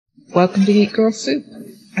Welcome to Geek Girl Soup.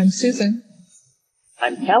 I'm Susan.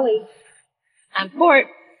 I'm Kelly. I'm Port.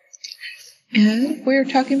 And we're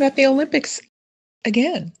talking about the Olympics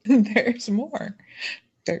again. There's more.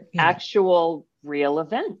 Actual real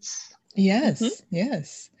events. Yes,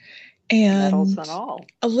 yes. And medals and all.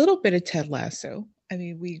 A little bit of Ted Lasso. I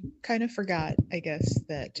mean, we kind of forgot, I guess,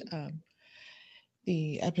 that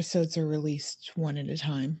the episodes are released one at a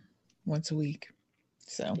time, once a week.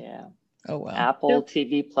 So, yeah. Oh, well. Apple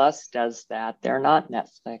TV Plus does that. They're not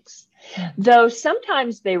Netflix. Though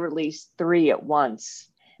sometimes they release 3 at once.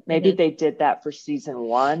 Maybe they did that for season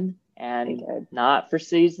 1 and not for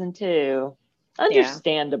season 2.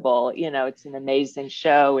 Understandable. You know, it's an amazing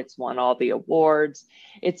show. It's won all the awards.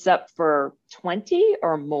 It's up for 20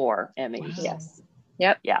 or more Emmys. Wow. Yes.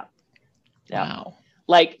 Yep. Yeah. Wow.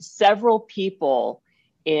 Like several people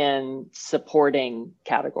in supporting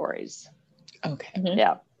categories. Okay.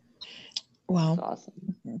 Yeah. Well, that's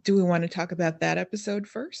awesome. Do we want to talk about that episode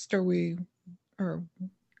first, or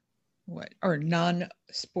what? Or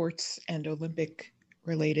non-sports and Olympic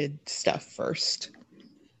related stuff first?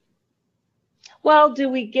 Well,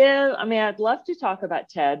 I'd love to talk about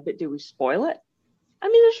Ted, but do we spoil it? I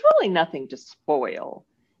mean, there's really nothing to spoil.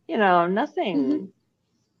 You know, nothing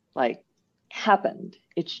like happened.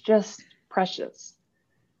 It's just precious.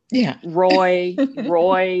 Yeah. Roy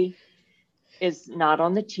is not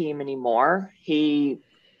on the team anymore. He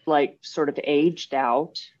sort of aged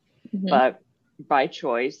out, but by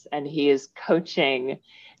choice, and he is coaching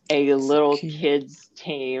a little kids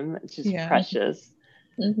team, which is precious.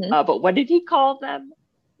 But what did he call them?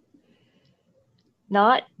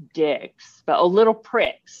 Not dicks, but little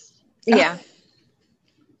pricks. Yeah.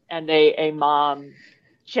 And a mom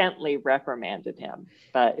gently reprimanded him,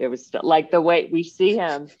 but it was like the way we see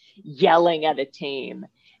him yelling at a team,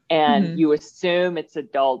 and you assume it's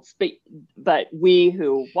adults, but we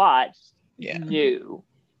who watched knew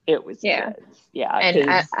it was kids. Yeah. And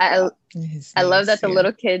I love that the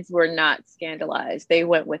little kids were not scandalized. They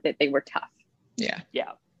went with it. They were tough. Yeah,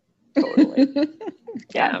 totally.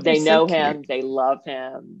 They know him. Cute. They love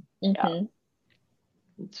him. Yeah,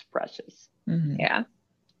 it's precious. Yeah.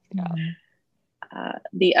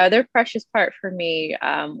 The other precious part for me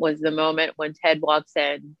was the moment when Ted walks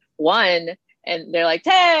in, and they're like,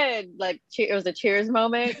 Ted, it was a cheers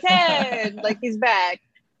moment. Ted, he's back.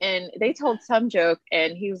 And they told some joke,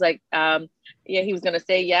 and he was like, he was going to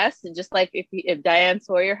say yes. And just like if Diane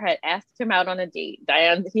Sawyer had asked him out on a date,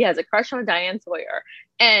 he has a crush on Diane Sawyer.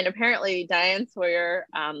 And apparently Diane Sawyer,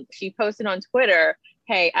 she posted on Twitter,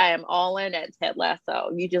 hey, I am all in at Ted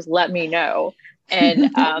Lasso. You just let me know.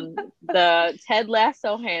 And the Ted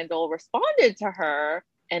Lasso handle responded to her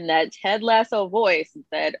in that Ted Lasso voice and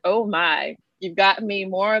said, oh my, you've got me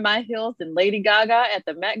more in my heels than Lady Gaga at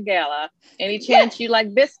the Met Gala. Any chance you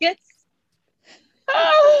like biscuits?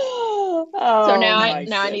 So now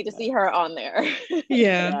I need to see her on there.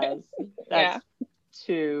 Yeah. That's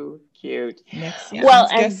too cute. Well,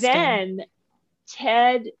 and then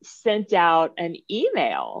Ted sent out an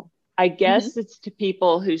email. I guess it's to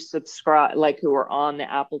people who subscribe, who are on the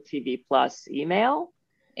Apple TV Plus email.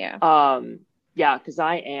 Yeah. Because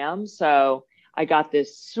I am. So I got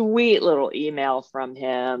this sweet little email from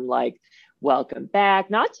him, welcome back,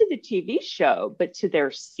 not to the TV show, but to their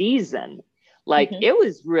season. It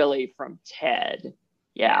was really from Ted.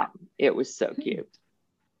 Yeah, it was so cute.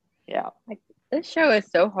 Yeah. This show is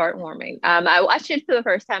so heartwarming. I watched it for the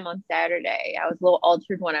first time on Saturday. I was a little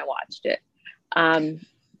altered when I watched it.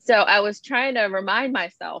 So I was trying to remind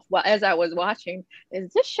myself, as I was watching,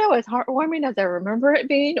 is this show as heartwarming as I remember it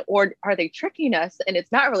being, or are they tricking us and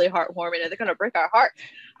it's not really heartwarming and they're going to break our hearts?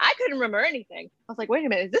 I couldn't remember anything. I was like, wait a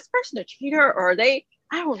minute, is this person a cheater, or are they,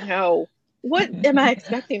 I don't know. What am I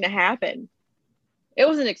expecting to happen? It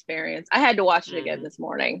was an experience. I had to watch it again this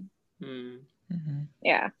morning.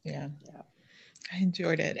 Yeah. I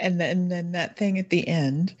enjoyed it. And then that thing at the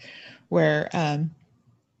end where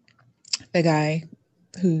the guy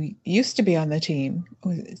who used to be on the team,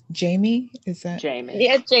 was it Jamie? Is that Jamie?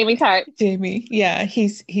 Yeah, Jamie Tart. Jamie. Yeah,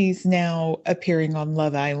 he's now appearing on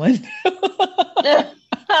Love Island.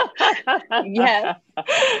 Yes.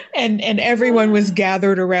 And everyone was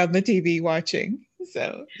gathered around the TV watching.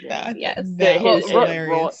 So that was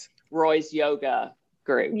hilarious. Roy's yoga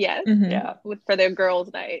group. Yes. Yeah. For their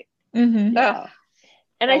girls' night. Yeah.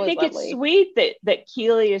 And I think lovely. It's sweet that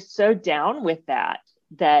Keeley is so down with that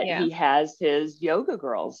he has his yoga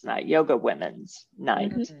girls night, yoga women's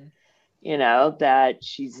night. You know, that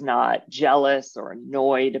she's not jealous or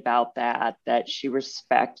annoyed about that she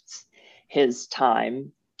respects his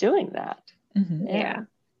time doing that. Yeah.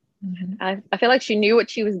 I feel like she knew what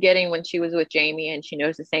she was getting when she was with Jamie, and she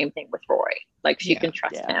knows the same thing with Roy. Like she can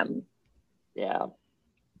trust him. Yeah.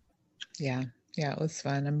 It was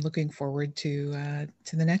fun. I'm looking forward to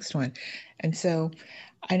the next one. And so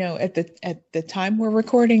I know at the time we're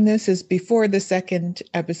recording this is before the second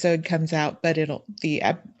episode comes out, but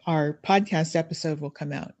our podcast episode will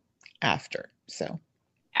come out after. So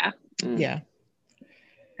yeah.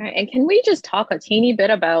 All right, and can we just talk a teeny bit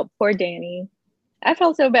about poor Danny? I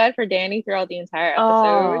felt so bad for Danny throughout the entire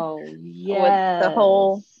episode. Oh, yes. With the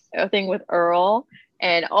whole thing with Earl.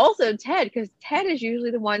 And also Ted, because Ted is usually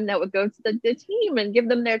the one that would go to the team and give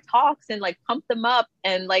them their talks and like pump them up.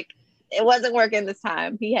 And like, it wasn't working this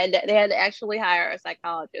time. They had to actually hire a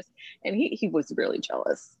psychologist, and he was really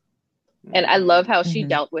jealous. And I love how she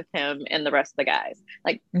dealt with him and the rest of the guys.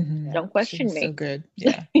 Like, don't question me. So good.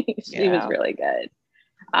 Yeah. She was really good.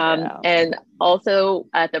 And also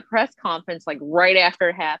at the press conference, like right after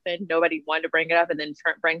it happened, nobody wanted to bring it up, and then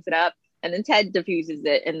Trent brings it up, and then Ted diffuses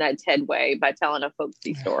it in that Ted way by telling a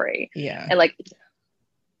folksy story. Yeah. And like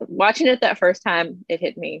watching it that first time, it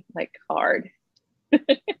hit me like hard.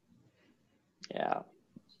 Yeah.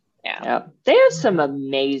 They have some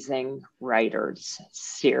amazing writers,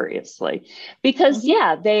 seriously, because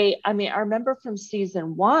I remember from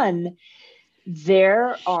season 1,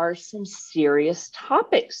 there are some serious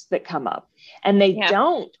topics that come up, and they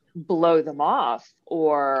don't blow them off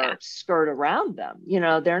or skirt around them.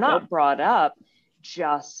 They're not brought up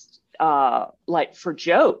just like for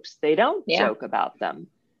jokes. They don't joke about them.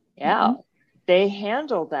 They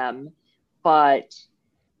handle them, but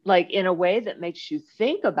like in a way that makes you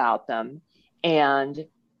think about them and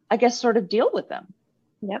I guess sort of deal with them.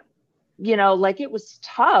 Like it was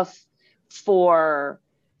tough for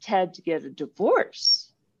Ted to get a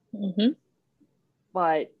divorce,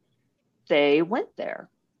 but they went there,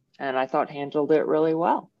 and I thought handled it really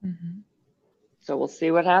well. So we'll see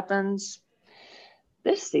what happens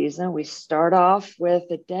this season. We start off with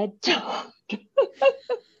a dead dog.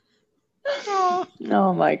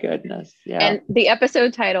 Oh my goodness. And the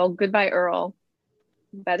episode title, Goodbye Earl,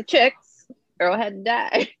 by the Chicks. Earl had to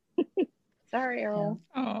die. Sorry, Earl.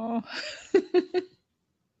 Oh.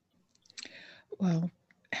 Well,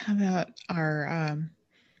 how about our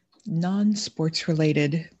non-sports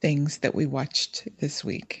related things that we watched this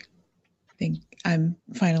week? I think I'm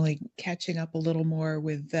finally catching up a little more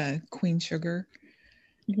with Queen Sugar.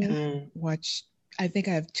 I think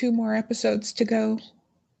I have 2 more episodes to go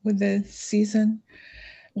with the season,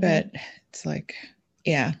 but it's like,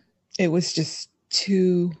 it was just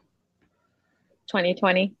too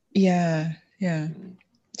 2020.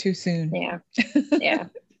 Too soon.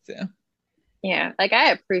 So. Like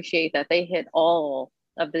I appreciate that they hit all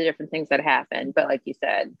of the different things that happened, but like you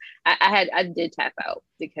said, I did tap out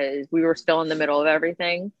because we were still in the middle of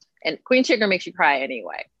everything, and Queen Sugar makes you cry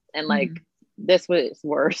anyway, and like this was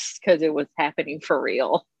worse because it was happening for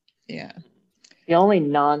real. The only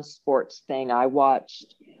non-sports thing I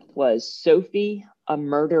watched was Sophie, A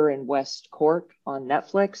Murder in West Cork on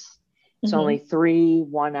Netflix. It's only 3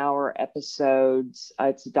 one-hour episodes.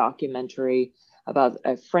 It's a documentary about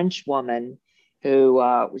a French woman who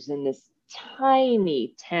was in this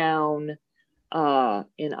tiny town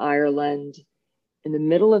in Ireland, in the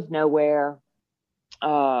middle of nowhere.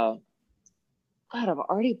 God, I've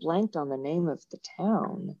already blanked on the name of the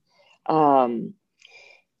town.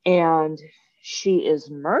 And she is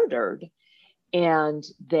murdered, and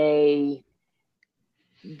they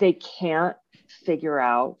can't figure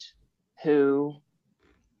out who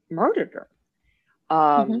murdered her.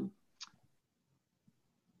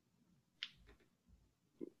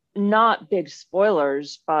 Not big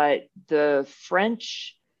spoilers, but the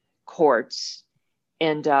French courts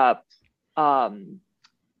end up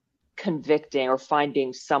convicting or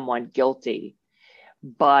finding someone guilty,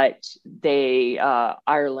 but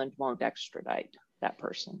Ireland won't extradite that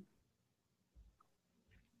person.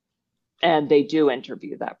 And they do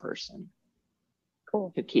interview that person.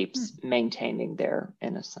 Cool. Who keeps maintaining their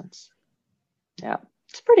innocence. Yeah,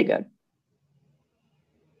 it's pretty good.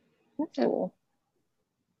 That's cool.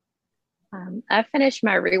 I finished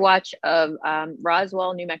my rewatch of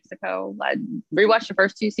Roswell, New Mexico. I rewatched the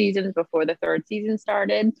first 2 seasons before the 3rd season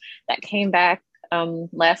started. That came back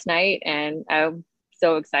last night, and I'm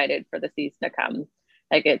so excited for the season to come.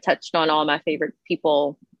 Like it touched on all my favorite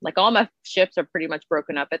people. Like all my ships are pretty much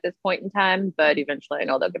broken up at this point in time, but eventually I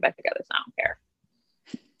know they'll get back together, so I don't care.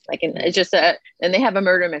 Like, and it's just and they have a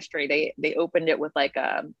murder mystery. They opened it with like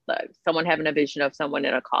someone having a vision of someone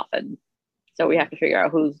in a coffin. So we have to figure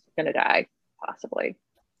out who's going to die, possibly.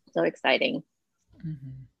 So exciting.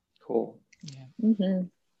 Cool. Yeah.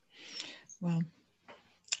 Well,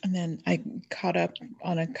 And then I caught up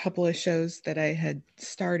on a couple of shows that I had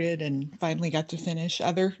started and finally got to finish.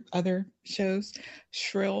 Other shows,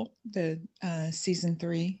 Shrill, the season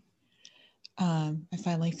 3. I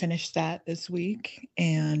finally finished that this week,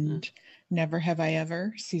 and Never Have I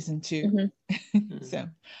Ever season 2. So,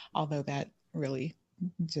 although that really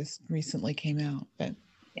just recently came out, but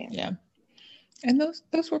yeah. And those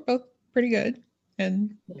were both pretty good,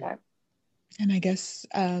 and I guess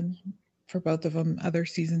for both of them, other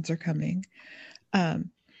seasons are coming. And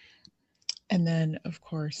then, of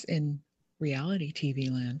course, in reality TV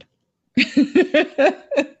land,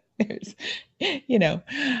 there's,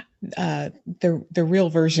 the real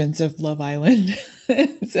versions of Love Island.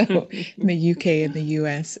 So in the UK and the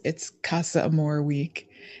US, it's Casa Amor week.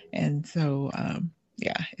 And so,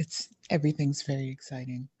 everything's very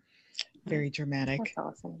exciting, very dramatic. That's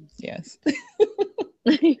awesome. Yes.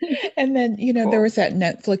 And then, there was that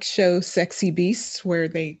Netflix show, Sexy Beasts, where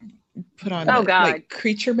they put on like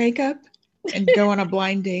creature makeup and go on a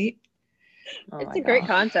blind date. It's a great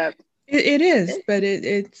concept. It is, but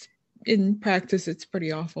it's in practice, it's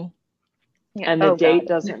pretty awful. Yeah. And the date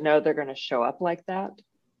doesn't know they're going to show up like that?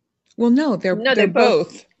 Well, no, they're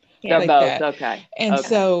both. They're like both, that. Okay. And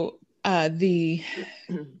so the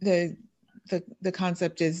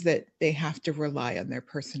concept is that they have to rely on their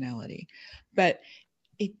personality. But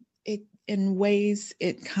it in ways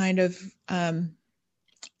it kind of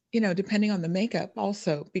depending on the makeup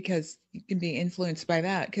also, because you can be influenced by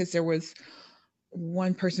that, because there was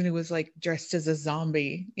one person who was like dressed as a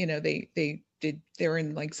zombie. They were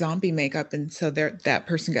in like zombie makeup, and so that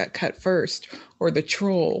person got cut first, or the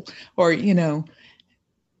troll, or I mean,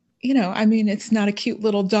 it's not a cute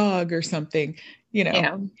little dog or something,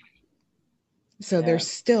 so there's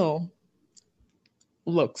still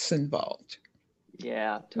looks involved.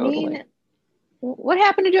 Yeah, totally. I mean, what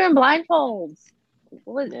happened to doing blindfolds?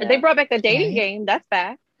 They brought back the dating game. That's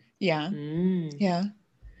back. Yeah. Yeah.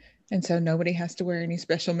 And so nobody has to wear any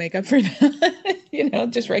special makeup for that.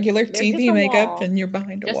 Just regular TV makeup, and you're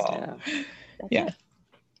behind a wall. Yeah.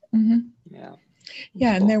 Mm-hmm. Yeah.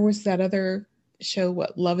 Yeah. And there was that other show,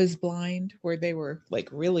 Love is Blind, where they were like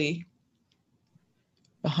really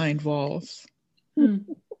behind walls. So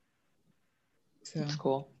that's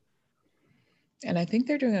cool. And I think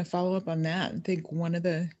they're doing a follow-up on that. I think one of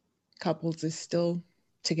the couples is still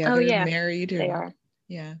together, married. They are.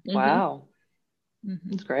 Yeah. Wow.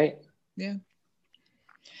 That's great. Yeah.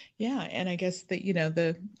 Yeah. And I guess that,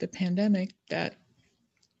 the pandemic, that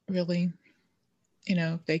really,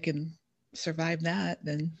 if they can survive that,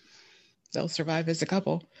 then they'll survive as a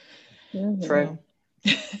couple. True.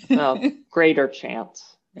 Well, greater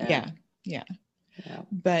chance. Yeah.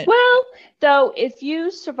 But though, if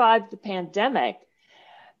you survive the pandemic,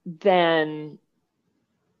 then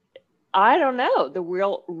I don't know, the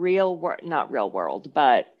real world, not real world,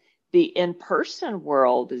 but the in-person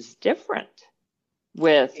world is different,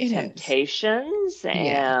 with temptations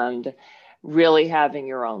and really having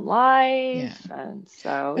your own life. And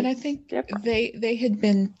so, but I think they had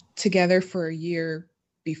been together for a year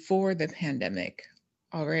before the pandemic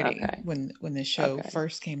already, when the show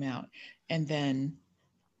first came out, and then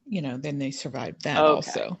then they survived that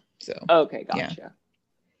also. So gotcha.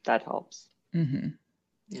 That helps.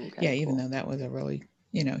 Even though that was a really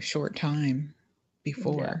short time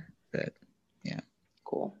before, but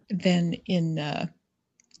cool. Then in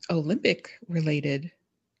Olympic related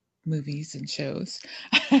movies and shows,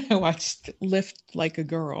 I watched Lift Like a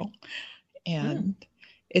Girl, and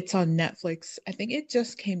it's on Netflix. I think it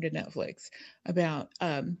just came to Netflix, about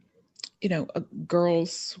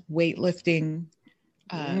girls weightlifting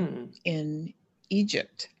in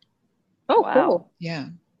Egypt. Oh, wow. Cool. Yeah,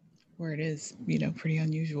 where it is pretty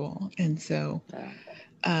unusual. And so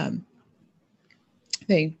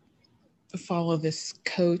they follow this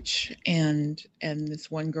coach and this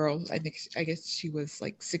one girl. I guess she was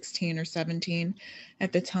like 16 or 17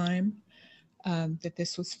 at the time that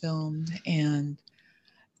this was filmed. And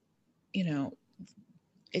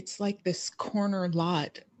it's like this corner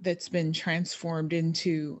lot that's been transformed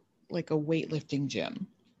into like a weightlifting gym.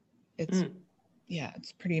 It's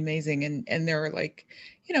it's pretty amazing. And there are like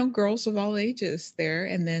girls of all ages there,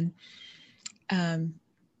 and then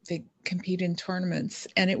they compete in tournaments.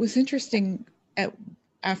 And it was interesting,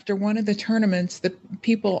 after one of the tournaments, the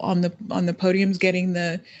people on the podiums getting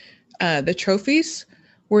the trophies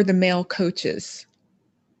were the male coaches.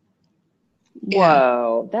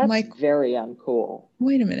 Whoa, that's very uncool.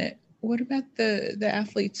 Wait a minute, what about the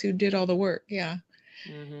athletes who did all the work? Yeah.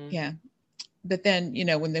 But then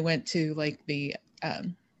when they went to like the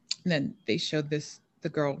then they showed the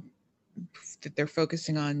girl that they're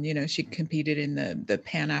focusing on. She competed in the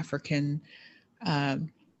Pan-African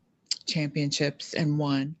championships and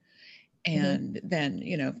won. And then,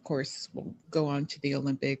 of course, we'll go on to the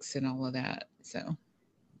Olympics and all of that. So,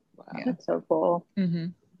 wow. Yeah. That's so cool. Mm-hmm.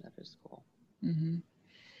 That is cool. Mm-hmm.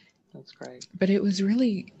 That's great. But it was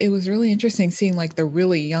really interesting seeing like the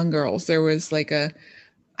really young girls. There was like I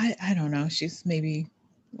don't know, she's maybe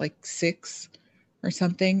like 6 or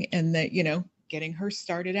something. And that, getting her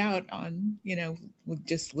started out on, with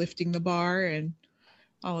just lifting the bar and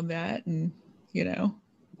all of that. And,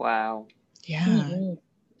 Wow. Yeah. Mm-hmm.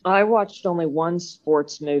 I watched only one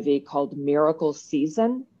sports movie called Miracle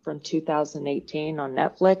Season from 2018 on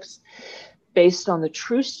Netflix, based on the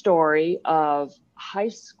true story of high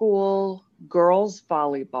school girls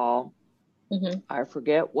volleyball. Mm-hmm. I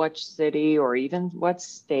forget which city or even what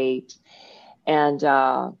state. And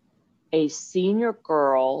a senior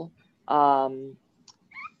girl,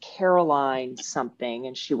 Caroline something,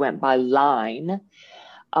 and she went by Line.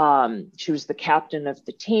 She was the captain of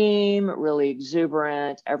the team, really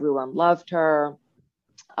exuberant. Everyone loved her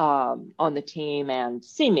on the team and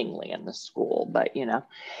seemingly in the school, but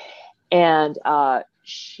and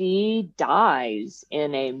she dies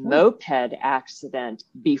in a moped accident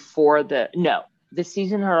before the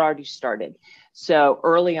season had already started. So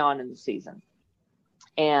early on in the season.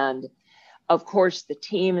 And of course, the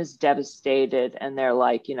team is devastated and they're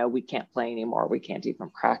like, we can't play anymore. We can't even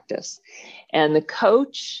practice. And the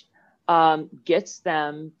coach gets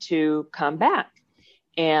them to come back.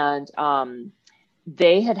 And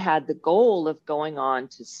they had the goal of going on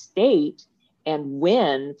to state and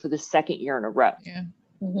win for the second year in a row. Yeah.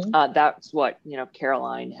 Mm-hmm. That's what,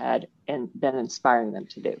 Caroline had been inspiring them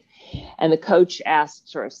to do. And the coach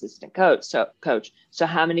asks her assistant coach, so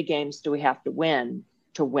how many games do we have to win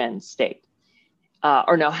state?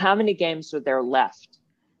 How many games are there left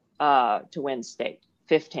to win state?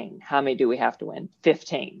 15. How many do we have to win?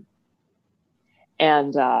 15.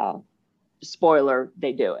 And spoiler,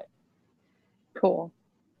 they do it. Cool.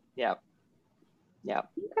 Yep.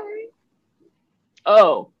 Okay.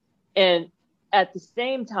 Oh, and at the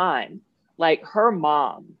same time, like her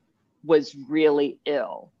mom was really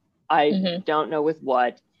ill. I don't know with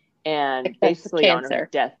what, and basically cancer. on her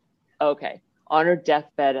death. Okay, on her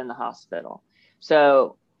deathbed in the hospital.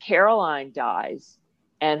 So Caroline dies,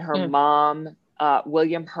 and her mom,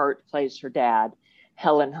 William Hurt plays her dad.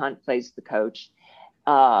 Helen Hunt plays the coach.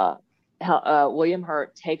 William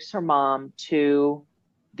Hurt takes her mom to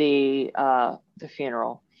the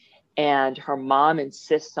funeral, and her mom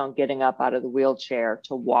insists on getting up out of the wheelchair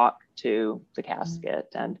to walk to the casket,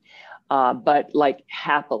 and but like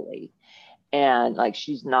happily, and like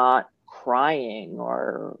she's not crying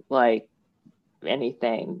or like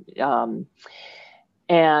anything.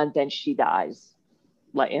 And then she dies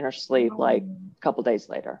like in her sleep, like a couple days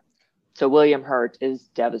later. So William Hurt is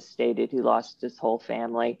devastated. He lost his whole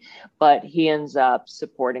family, but he ends up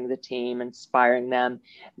supporting the team, inspiring them,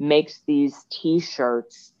 makes these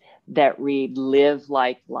T-shirts that read "Live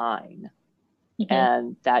Like Line."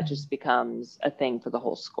 And that just becomes a thing for the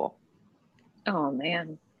whole school. Oh,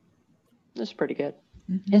 man. It's pretty good.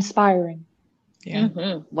 Inspiring. Yeah.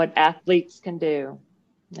 What athletes can do.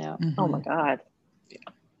 Yeah. Oh, my God. Yeah.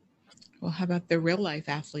 Well, how about the real life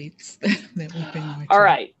athletes that we've been watching? All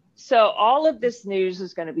right. So all of this news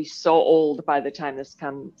is going to be so old by the time this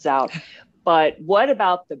comes out. But what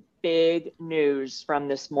about the big news from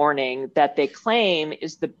this morning that they claim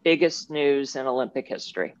is the biggest news in Olympic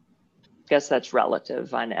history? Guess that's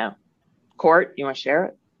relative, I know. Court, you want to share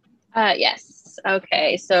it? Yes.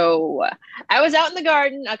 Okay. So I was out in the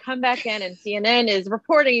garden. I come back in and CNN is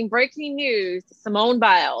reporting breaking news. Simone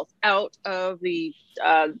Biles out of the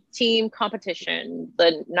team competition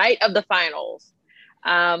the night of the finals.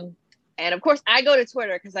 And of course I go to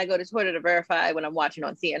Twitter because I go to Twitter to verify when I'm watching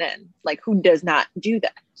on CNN. Like, who does not do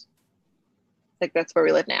that? Like, that's where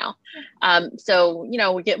we live now. So,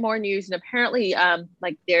 we get more news, and apparently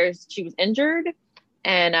she was injured,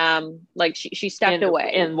 and she stepped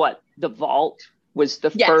away. And what, the vault was the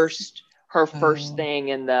first thing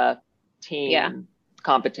in the team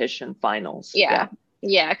competition finals. Yeah,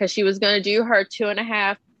 because she was going to do her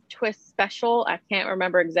 2.5 twist special. I can't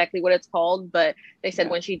remember exactly what it's called, but they said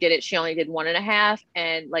when she did it, she only did 1.5,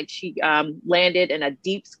 and like she landed in a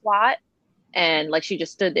deep squat, and like she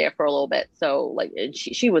just stood there for a little bit. So like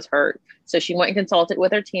she was hurt, so she went and consulted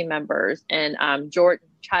with her team members, and Jordan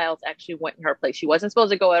Childs actually went in her place. She wasn't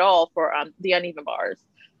supposed to go at all for the uneven bars,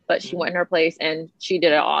 but she went in her place, and she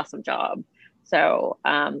did an awesome job. So,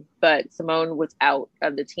 but Simone was out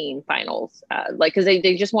of the team finals, because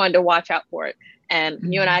they just wanted to watch out for it.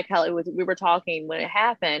 And you and I, Kelly, we were talking when it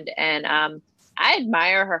happened, and I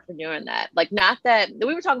admire her for doing that. Like, not that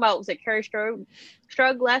we were talking about, was it Carrie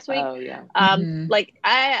Strug last week? Oh yeah. Like,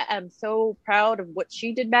 I am so proud of what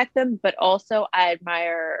she did back then, but also I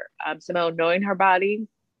admire Simone, knowing her body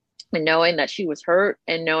and knowing that she was hurt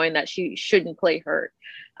and knowing that she shouldn't play hurt.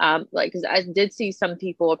 Like, because I did see some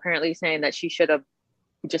people apparently saying that she should have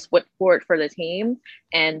just went for it for the team,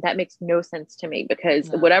 and that makes no sense to me, because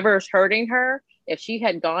whatever is hurting her, if she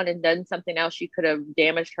had gone and done something else, she could have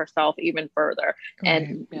damaged herself even further.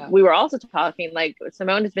 And we were also talking, like,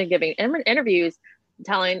 Simone has been giving interviews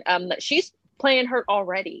telling that she's playing hurt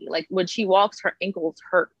already. Like, when she walks, her ankles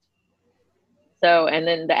hurt. So, and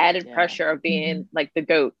then the added pressure of being like the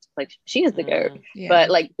GOAT, like she is the GOAT, but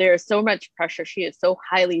like there's so much pressure. She is so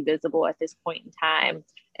highly visible at this point in time.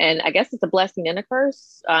 And I guess it's a blessing and a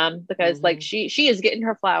curse, because like she is getting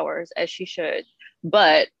her flowers as she should,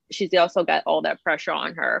 but she's also got all that pressure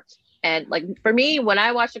on her. And like, for me, when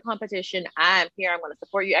I watch the competition, I'm here, I'm going to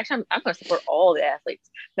support you. Actually, I'm going to support all the athletes,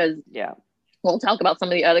 because we'll talk about some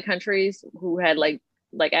of the other countries who had like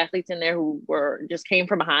athletes in there who just came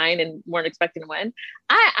from behind and weren't expecting to win.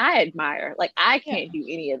 I admire, like, I can't do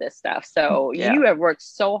any of this stuff. So you have worked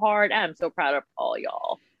so hard. I'm so proud of all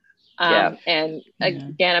y'all. And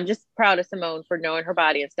again, I'm just proud of Simone for knowing her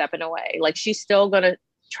body and stepping away. Like, she's still going to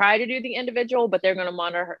try to do the individual, but they're going to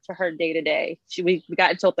monitor her day to day. We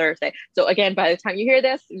got until Thursday. So again, by the time you hear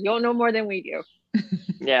this, you'll know more than we do.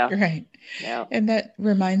 Right. And that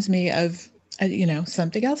reminds me of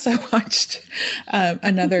something else I watched,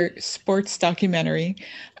 another sports documentary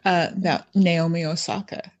about Naomi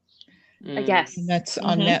Osaka. Yes. And that's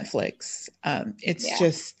on Netflix. It's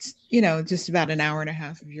just about an hour and a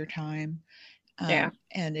half of your time.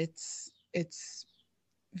 And it's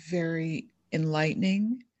very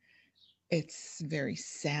enlightening. It's very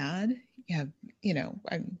sad. I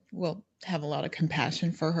will have a lot of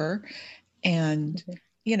compassion for her. And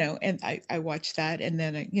and I watched that, and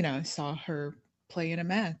then I saw her play in a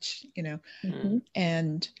match,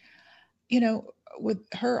 and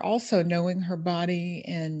with her also knowing her body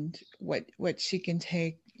and what she can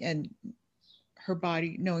take, and her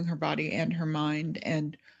body, knowing her body and her mind,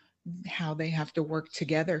 and how they have to work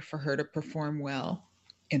together for her to perform well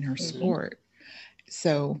in her sport.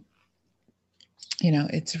 So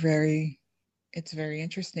it's very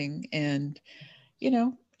interesting, and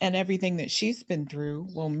and everything that she's been through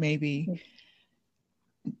will maybe,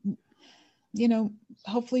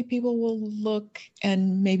 hopefully people will look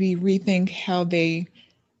and maybe rethink how they,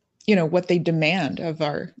 what they demand of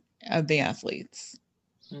the athletes.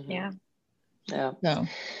 So.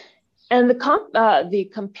 And the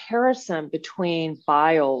comparison between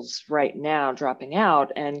Biles right now dropping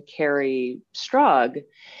out and Carrie Strug,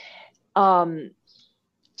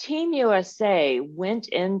 Team USA went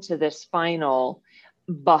into this final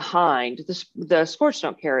behind. The sports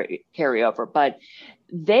don't carry over, but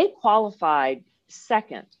they qualified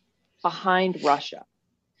second behind Russia.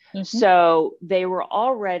 So they were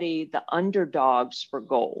already the underdogs for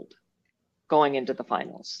gold going into the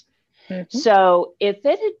finals. So if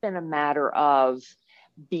it had been a matter of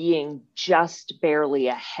being just barely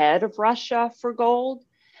ahead of Russia for gold,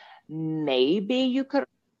 maybe you could,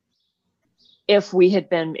 if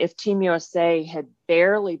Team USA had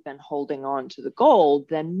barely been holding on to the gold,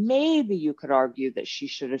 then maybe you could argue that she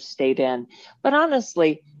should have stayed in. But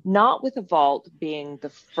honestly, not with a vault being the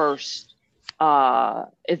first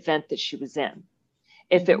event that she was in.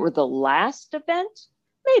 If it were the last event,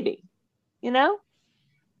 maybe,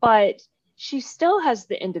 but she still has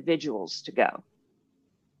the individuals to go.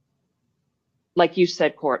 Like you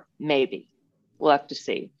said, Court, maybe. We'll have to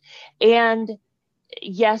see. And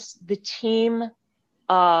yes, the team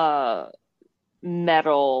medal,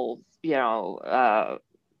 medaling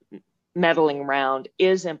round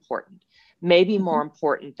is important. Maybe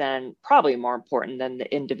probably more important than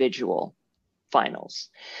the individual finals.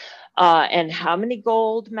 And how many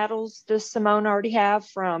gold medals does Simone already have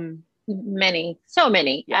from? So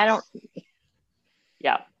many. Yes.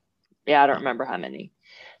 I don't remember how many.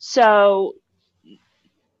 So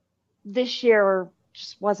this year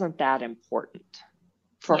just wasn't that important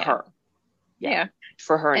for her.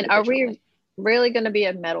 For her. And are we really going to be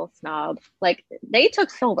a medal snob? Like, they took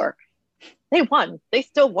silver. They won. They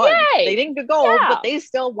still won. Yay! They didn't get gold, but they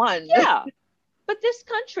still won. But this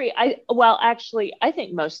country, I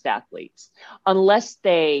think most athletes, unless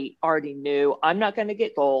they already knew, I'm not going to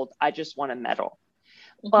get gold, I just want a medal.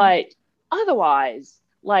 But otherwise,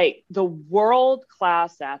 like, the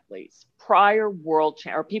world-class athletes prior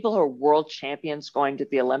or people who are world champions going to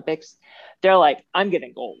the Olympics, they're like, I'm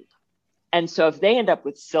getting gold. And so if they end up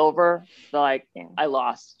with silver, they're like, I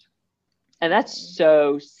lost. And that's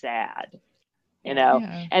so sad, you know?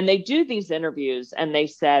 Yeah. And they do these interviews and they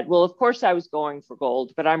said, well, of course I was going for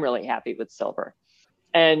gold, but I'm really happy with silver.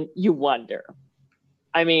 And you wonder,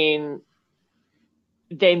 I mean,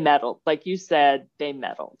 they medaled, like you said, they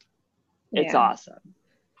medaled. It's awesome.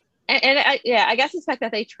 And I guess it's the fact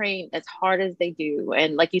that they train as hard as they do.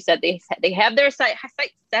 And like you said, they have their sight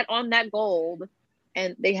set on that gold,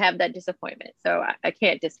 and they have that disappointment. So I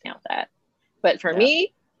can't discount that. But for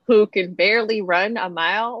me, who can barely run a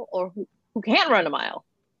mile or who can't run a mile,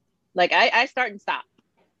 like I start and stop.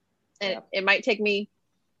 And it might take me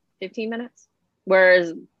 15 minutes,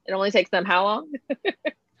 whereas it only takes them how long?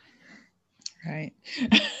 Right.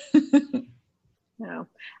 No,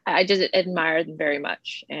 I just admire them very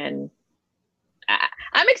much. And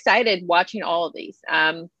I'm excited watching all of these.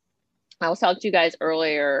 I was talking to you guys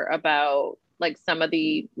earlier about like some of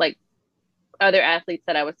the like other athletes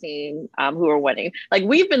that I was seeing who are winning. Like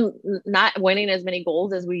we've been not winning as many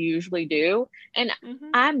golds as we usually do. And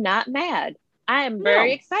I'm not mad. I am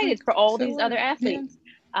very excited for all these other athletes.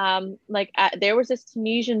 Yeah. There was this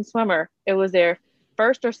Tunisian swimmer. It was their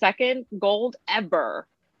first or second gold ever.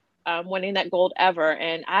 Winning that gold ever.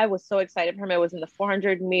 And I was so excited for him. It was in the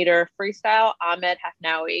 400 meter freestyle, Ahmed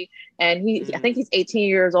Hafnaoui. And I think he's 18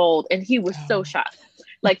 years old. And he was so shocked.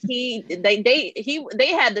 Like they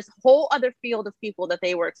had this whole other field of people that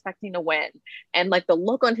they were expecting to win. And like the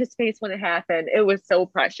look on his face when it happened, it was so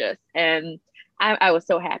precious. And I was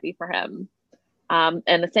so happy for him.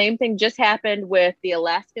 And the same thing just happened with the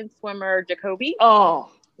Alaskan swimmer, Jacoby.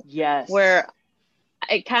 Oh, yes. Where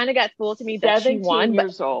it kind of got spoiled to me that she won. 17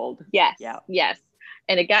 years old. Yes. Yeah. Yes.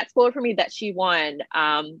 And it got spoiled for me that she won.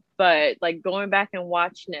 But like going back and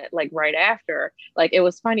watching it like right after, like it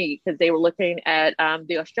was funny because they were looking at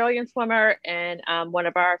the Australian swimmer and one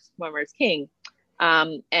of our swimmers, King.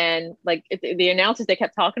 And like the announcers, they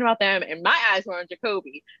kept talking about them and my eyes were on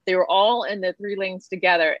Jacoby. They were all in the 3 lanes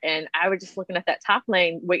together. And I was just looking at that top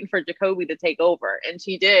lane, waiting for Jacoby to take over. And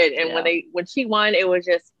she did. And when she won, it was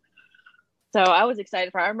just, so I was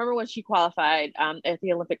excited for her. I remember when she qualified at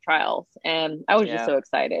the Olympic trials, and I was just so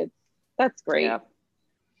excited. That's great. Yeah.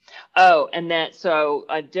 Oh, and so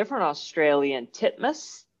a different Australian,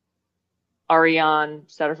 Titmus, Ariane,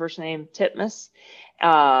 is that her first name? Titmus.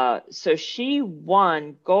 So she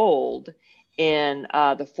won gold in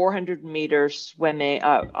the 400 meter swimming,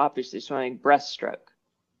 obviously swimming breaststroke.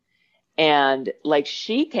 And like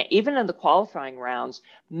she can, even in the qualifying rounds,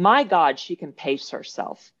 my God, she can pace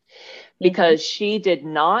herself. Because she did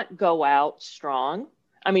not go out strong.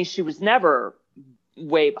 I mean, she was never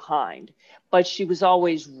way behind, but she was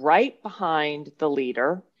always right behind the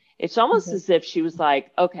leader. It's almost as if she was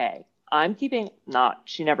like, okay,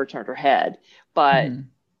 she never turned her head, but I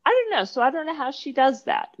don't know. So I don't know how she does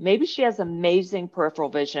that. Maybe she has amazing peripheral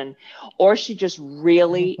vision, or she just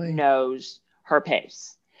really knows her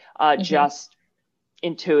pace, just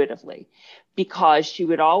intuitively. Because she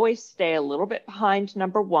would always stay a little bit behind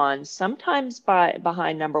number 1, sometimes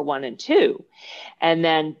behind number 1 and 2. And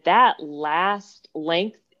then that last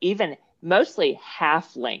length, even mostly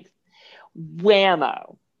half length,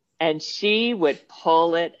 whammo. And she would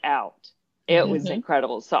pull it out. It was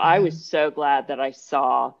incredible. So I was so glad that I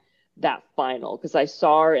saw that final because I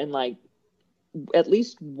saw her in like at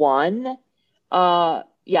least one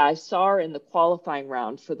I saw her in the qualifying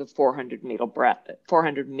round for the 400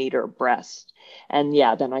 meter breast. And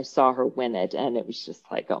then I saw her win it. And it was just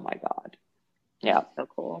like, oh my God. Yeah. So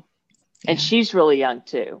cool. And she's really young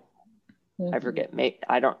too. I forget.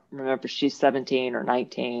 I don't remember. She's 17 or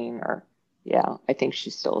 19 or I think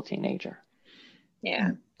she's still a teenager.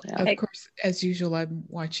 Yeah. Of course, as usual, I'm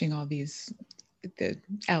watching all the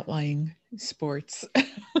outlying sports.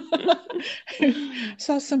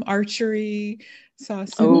 Saw some archery, saw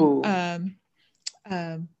some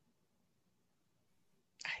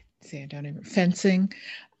fencing.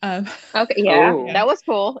 Okay, that was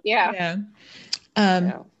cool. Yeah.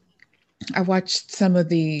 I watched some of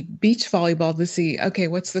the beach volleyball to see, okay,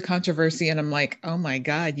 what's the controversy? And I'm like, oh my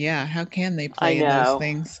God, how can they play in those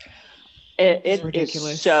things? It's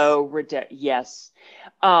ridiculous. Is so ridiculous. Yes.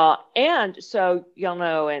 And so, y'all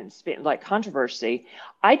know, and like controversy,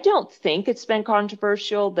 I don't think it's been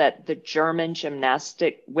controversial that the German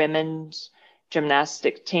women's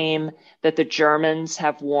gymnastic team, that the Germans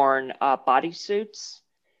have worn bodysuits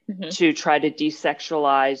to try to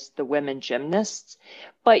desexualize the women gymnasts.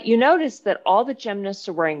 But you notice that all the gymnasts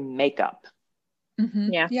are wearing makeup.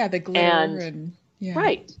 Yeah, the glitter and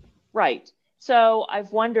Right. So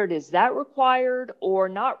I've wondered, is that required or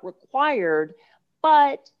not required?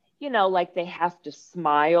 But, like they have to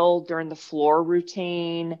smile during the floor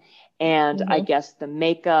routine. And I guess the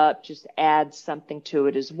makeup just adds something to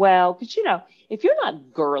it as well. Because, if you're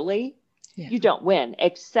not girly, you don't win,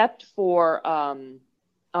 except for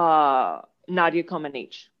Nadia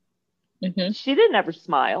Comaneci. She didn't ever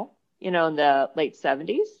smile, in the late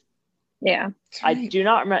 70s. Yeah. Right. I do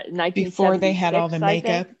not remember. Before they had all the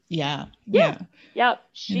makeup. Yeah.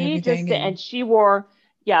 She and she wore,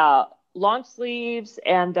 long sleeves,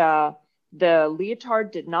 and the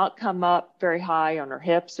leotard did not come up very high on her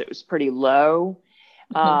hips. It was pretty low.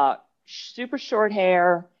 Super short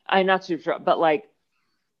hair. Not super short, but like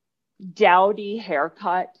dowdy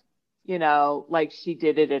haircut, like she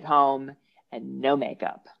did it at home, and no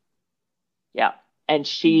makeup. Yeah. And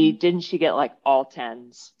she get like all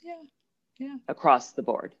 10s. Yeah. Across the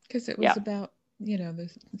board. Because it was about, the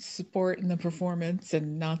support and the performance,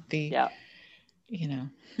 and not the, I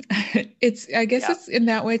guess it's in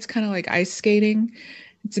that way, it's kind of like ice skating.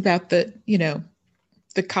 It's about the,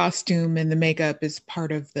 the costume and the makeup is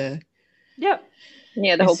part of the. The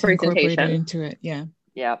whole presentation into it. Yeah.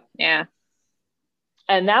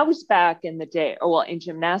 And that was back in the day. Well, in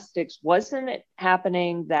gymnastics, wasn't it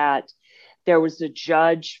happening that there was a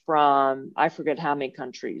judge from, I forget how many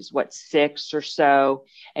countries, 6 or so,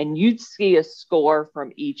 and you'd see a score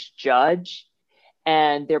from each judge,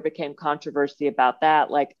 and there became controversy about that.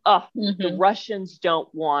 Like, the Russians don't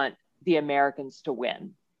want the Americans to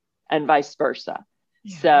win, and vice versa.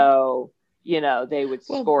 Yeah. So, they would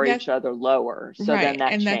score each other lower. So then that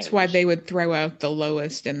changed. That's why they would throw out the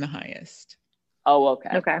lowest and the highest. Oh,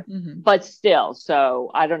 okay. But still, so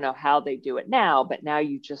I don't know how they do it now, but now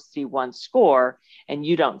you just see one score and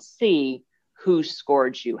you don't see who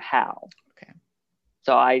scored you how. Okay.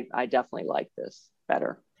 So I definitely like this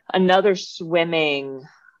better. Another swimming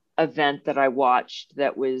event that I watched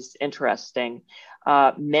that was interesting,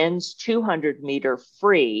 men's 200 meter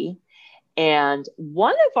free. And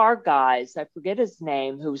one of our guys, I forget his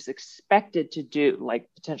name, who was expected to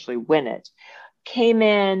potentially win it, came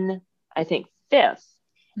in, I think, 5th,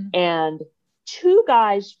 and 2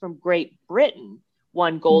 guys from Great Britain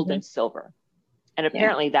won gold and silver. And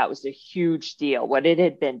apparently that was a huge deal. It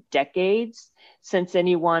had been decades since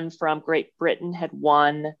anyone from Great Britain had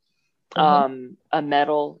won a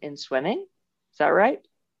medal in swimming. Is that right?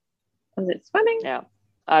 Was it swimming? Yeah.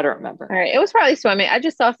 I don't remember. All right. It was probably swimming. I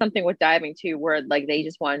just saw something with diving too, where they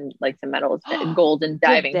just won some medals, gold in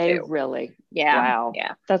diving too. Really? Yeah. Wow.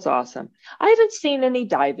 Yeah. That's awesome. I haven't seen any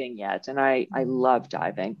diving yet, and I love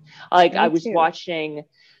diving. I was watching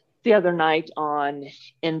the other night on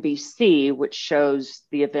NBC, which shows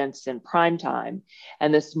the events in prime time.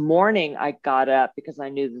 And this morning I got up because I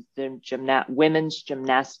knew that the women's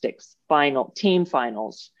gymnastics team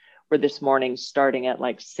finals were this morning, starting at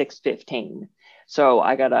 6:15. So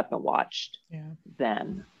I got up and watched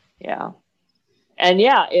then. Yeah. And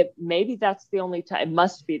maybe that's the only time, it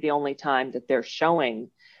must be the only time that they're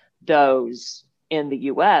showing those in the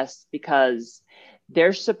US, because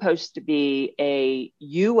there's supposed to be a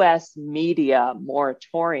US media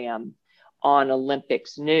moratorium on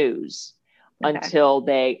Olympics news until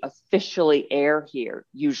they officially air here,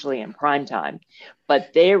 usually in prime time.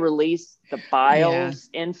 But they release the bios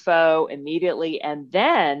info immediately. And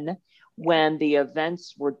then when the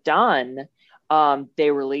events were done,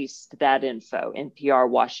 they released that info. NPR,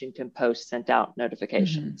 Washington Post sent out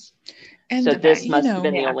notifications. And so this must have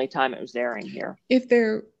been the only time it was airing here. If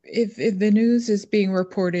the news is being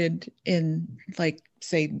reported in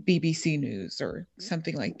say BBC News or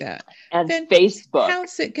something like that, and then Facebook,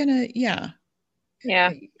 how's it gonna? Yeah.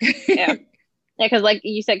 Because like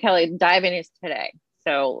you said, Kelly, diving is today.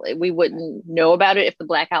 So we wouldn't know about it if the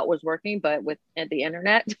blackout was working, but with the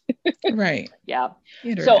internet. Right. Yeah.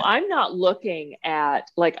 So I'm not looking at,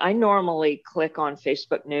 I normally click on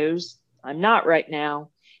Facebook News. I'm not right now.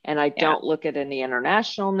 And I don't look at any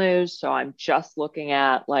international news. So I'm just looking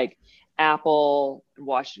at Apple and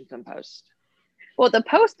Washington Post. Well, the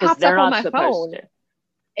Post pops up on my phone.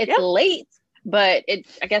 It's late, but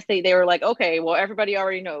I guess they were like, okay, well, everybody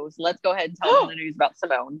already knows. Let's go ahead and tell them the news about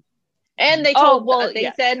Simone. And they told,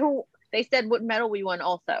 they said what medal we won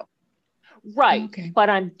also. Right. Okay. But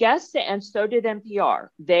I'm guessing, and so did NPR.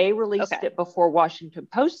 They released it before Washington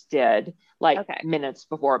Post did, minutes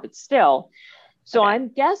before, but still. So I'm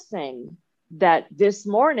guessing that this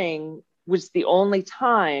morning was the only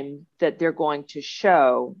time that they're going to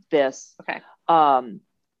show this. Okay.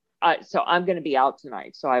 So I'm going to be out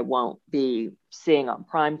tonight, so I won't be seeing on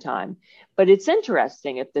prime time. But it's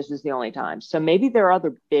interesting if this is the only time. So maybe there are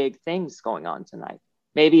other big things going on tonight.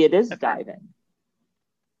 Maybe it is Okay. diving.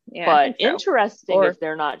 Yeah, But interesting Or if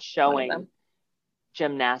they're not showing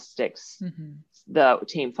gymnastics, the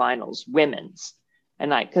team finals, women's,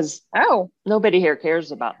 and because nobody here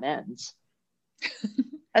cares about men's.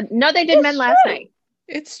 No, they did men last night.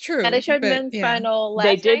 It's true. Yeah, they showed men's final last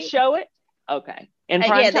night. They did show it? Okay. In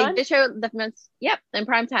prime time? They did show the men's. Yep, in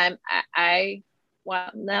prime time.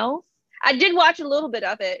 No. I did watch a little bit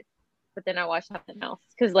of it, but then I watched something else.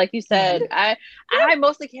 Because like you said, I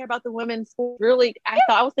mostly care about the women's sport. Really,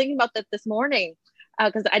 I was thinking about that this morning.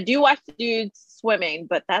 Because I do watch the dudes swimming,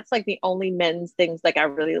 but that's like the only men's things like I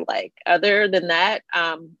really like. Other than that,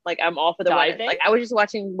 like I'm all for the diving. women. Like I was just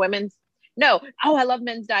watching women's. No, I love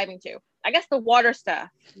men's diving too. I guess the water stuff,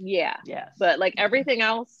 yeah. Yes. But like everything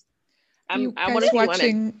else, I want to see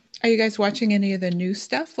women. Are you guys watching any of the new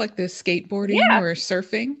stuff, like the skateboarding or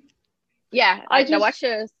surfing? Yeah, I watched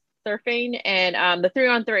surfing and the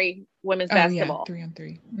 3-on-3 women's basketball.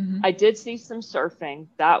 3-on-3. I did see some surfing.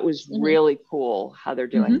 That was really cool how they're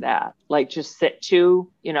doing that. Like just sit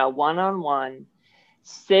one-on-one,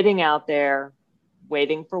 sitting out there,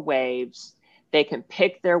 waiting for waves. They can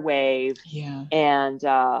pick their wave. Yeah. And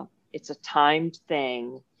it's a timed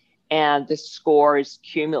thing. And the score is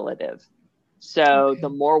cumulative. So the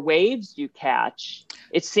more waves you catch,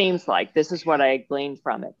 it seems like, this is what I gleaned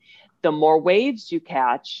from it. The more waves you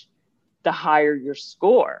catch, the higher your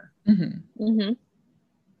score.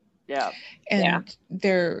 Yeah. And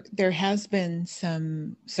there has been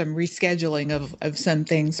some rescheduling of some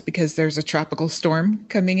things because there's a tropical storm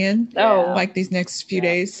coming in like these next few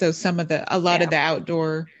days. So a lot of the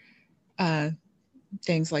outdoor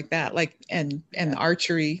things like that, like and the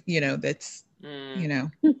archery, that's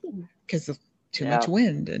because of too much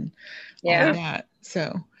wind and all of that.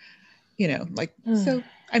 So so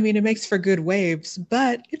I mean, it makes for good waves,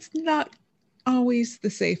 but it's not always the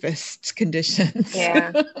safest conditions.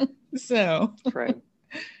 Yeah. True.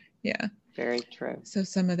 Yeah. Very true. So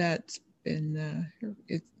some of that's been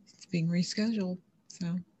it's being rescheduled.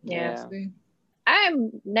 So yeah. I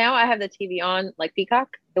have the TV on like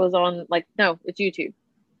Peacock. It was on it's YouTube.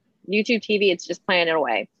 YouTube TV. It's just playing it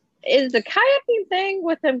away. Is the kayaking thing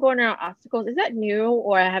with them going around obstacles? Is that new,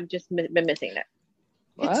 or I have just been missing it?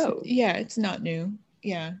 Whoa. It's not new.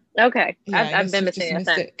 Yeah. Okay. Yeah, I've been missing it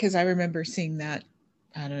because I remember seeing that.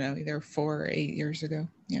 I don't know, either 4 or 8 years ago.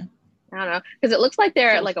 Yeah. I don't know, because it looks like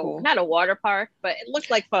they're at not a water park, but it looks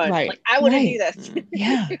like fun. Right. Like I want to do this.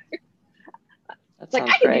 Yeah. That's like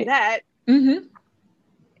I can do that.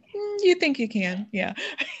 You think you can, yeah.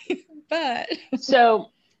 But so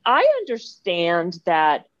I understand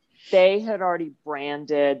that they had already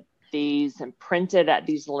branded these and printed at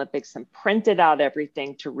these Olympics and printed out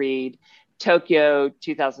everything to read Tokyo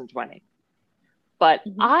 2020. But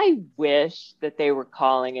I wish that they were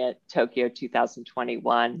calling it Tokyo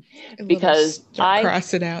 2021 because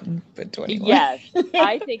cross it out and put 21. Yes,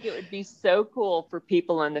 I think it would be so cool for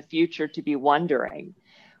people in the future to be wondering,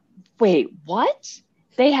 wait, what?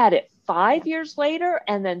 They had it 5 years later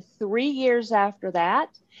and then 3 years after that?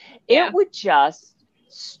 Yeah. It would just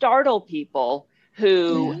startle people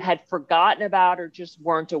who had forgotten about or just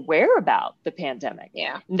weren't aware about the pandemic.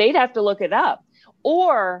 Yeah. And they'd have to look it up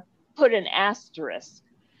or put an asterisk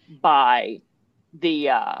by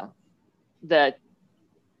the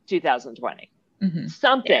 2020.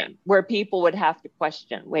 Something where people would have to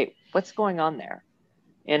question, wait, what's going on there?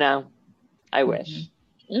 I wish.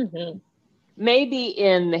 Maybe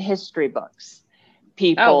in the history books,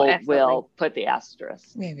 people will put the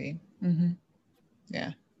asterisk. Maybe.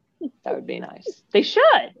 Yeah. That would be nice. They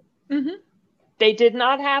should. They did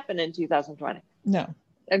not happen in 2020. No.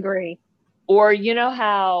 Agree. Or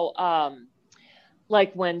how,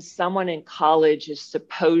 like when someone in college is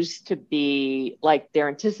supposed to be, like they're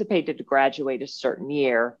anticipated to graduate a certain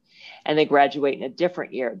year and they graduate in a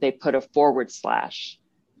different year, they put a /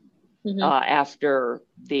 after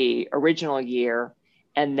the original year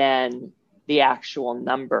and then the actual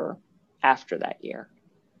number after that year.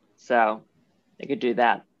 So they could do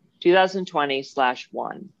that.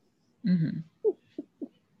 2020/1.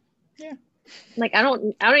 Yeah. Like I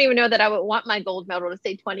don't even know that I would want my gold medal to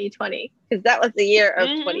say 2020 because that was the year of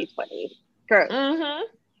 2020. Gross.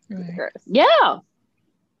 Gross. Yeah.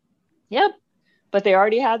 Yep. But they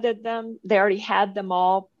already had them. They already had them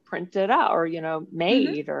all printed out or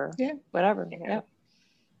made or whatever. Yeah.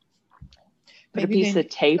 Put Maybe a piece of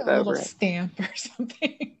tape over it. Stamp or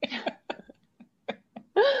something.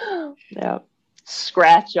 Yeah.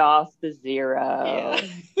 Scratch off the 0.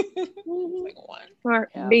 Or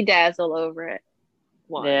bedazzle over it.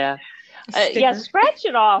 1. Yeah. Scratch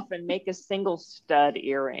it off and make a single stud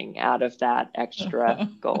earring out of that extra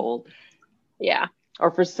gold. Yeah.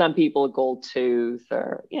 Or for some people, a gold tooth,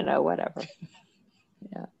 or whatever.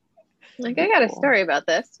 Yeah. Like, I got a story about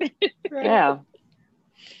this. Right. Yeah.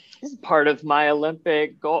 This is part of my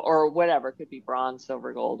Olympic gold, or whatever. It could be bronze,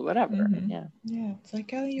 silver, gold, whatever. Mm-hmm. Yeah. Yeah. It's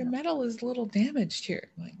like, oh, your medal is a little damaged here.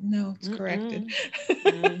 I'm like, no, it's corrected.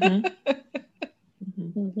 Mm-hmm.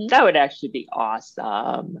 Mm-hmm. That would actually be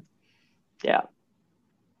awesome. Yeah.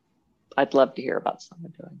 I'd love to hear about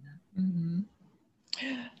someone doing that. Mm-hmm.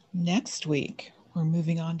 Next week, we're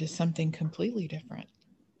moving on to something completely different.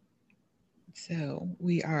 So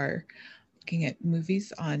we are looking at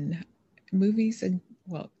movies and,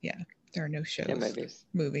 well, yeah, there are no shows. Yeah,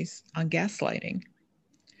 movies on gaslighting.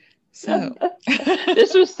 So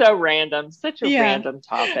this was so random, such a random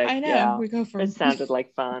topic. I know. Yeah. We go from it sounded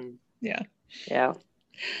like fun. Yeah. Yeah.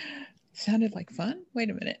 Sounded like fun? Wait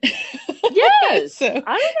a minute. Yes. So,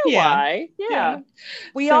 I don't know why. Yeah.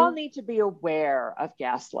 We all need to be aware of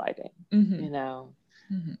gaslighting,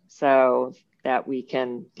 so that we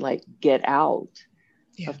can like get out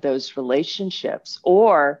of those relationships.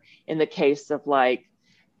 Or in the case of like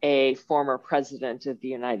a former president of the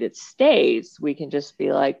United States, we can just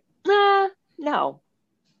be like, no,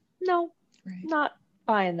 right. Not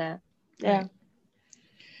buying that. Yeah. Right.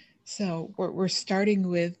 So we're starting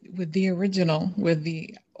with the original, with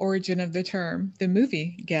the origin of the term, the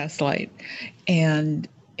movie Gaslight, and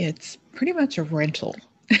it's pretty much a rental.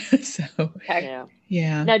 So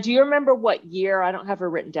yeah. Now, do you remember what year? I don't have it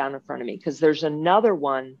written down in front of me, because there's another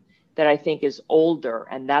one that I think is older,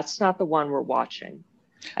 and that's not the one we're watching.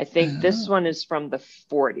 I think this one is from the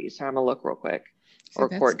 40s. I'm gonna look real quick. So or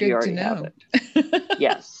Court, do you already have it?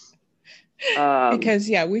 Yes. Because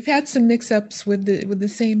we've had some mix-ups with the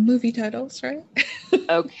same movie titles, right?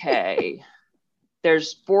 Okay.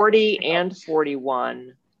 There's 40 and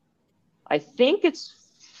 41. I think it's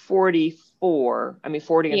 44. I mean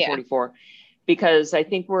 40 and 44, because I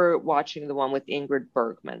think we're watching the one with Ingrid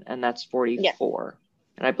Bergman, and that's 44.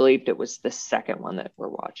 And I believed it was the second one that we're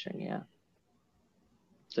watching. Yeah.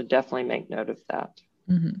 So definitely make note of that.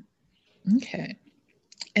 Mm-hmm. Okay.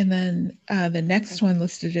 And then the next one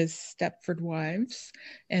listed is Stepford Wives.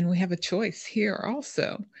 And we have a choice here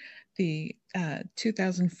also. The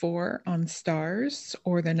 2004 on Stars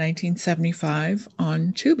or the 1975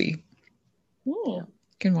 on Tubi. You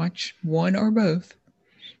can watch one or both.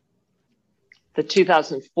 The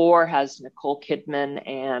 2004 has Nicole Kidman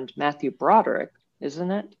and Matthew Broderick,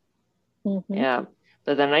 isn't it? Mm-hmm. Yeah.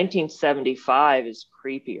 But the 1975 is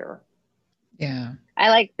creepier. Yeah. I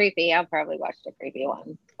like creepy. I'll probably watch the creepy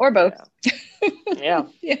one. Or both. Yeah.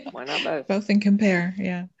 Why not both? Both and compare.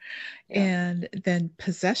 Yeah. And then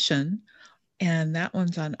Possession. And that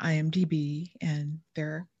one's on IMDb. And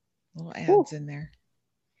there are little ads in there.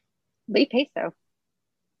 Lee Pace, though.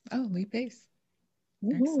 Oh, Lee Pace.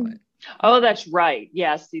 Mm-hmm. Excellent. Oh, that's right.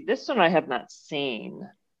 Yeah. See, this one I have not seen.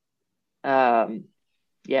 But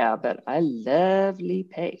I love Lee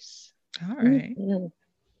Pace. All right. Mm-hmm.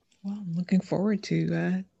 Well, I'm looking forward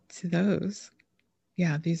to those.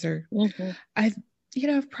 Yeah, these are. Mm-hmm.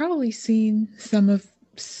 I've probably seen some of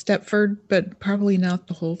Stepford, but probably not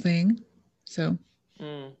the whole thing. So,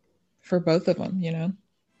 for both of them, Yeah.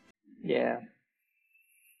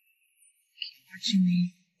 Watching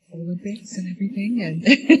the Olympics and everything, and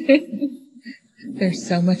there's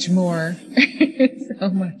so much more. So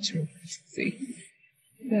much more to see.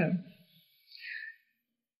 So,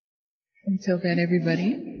 until then,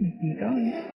 everybody, be gone.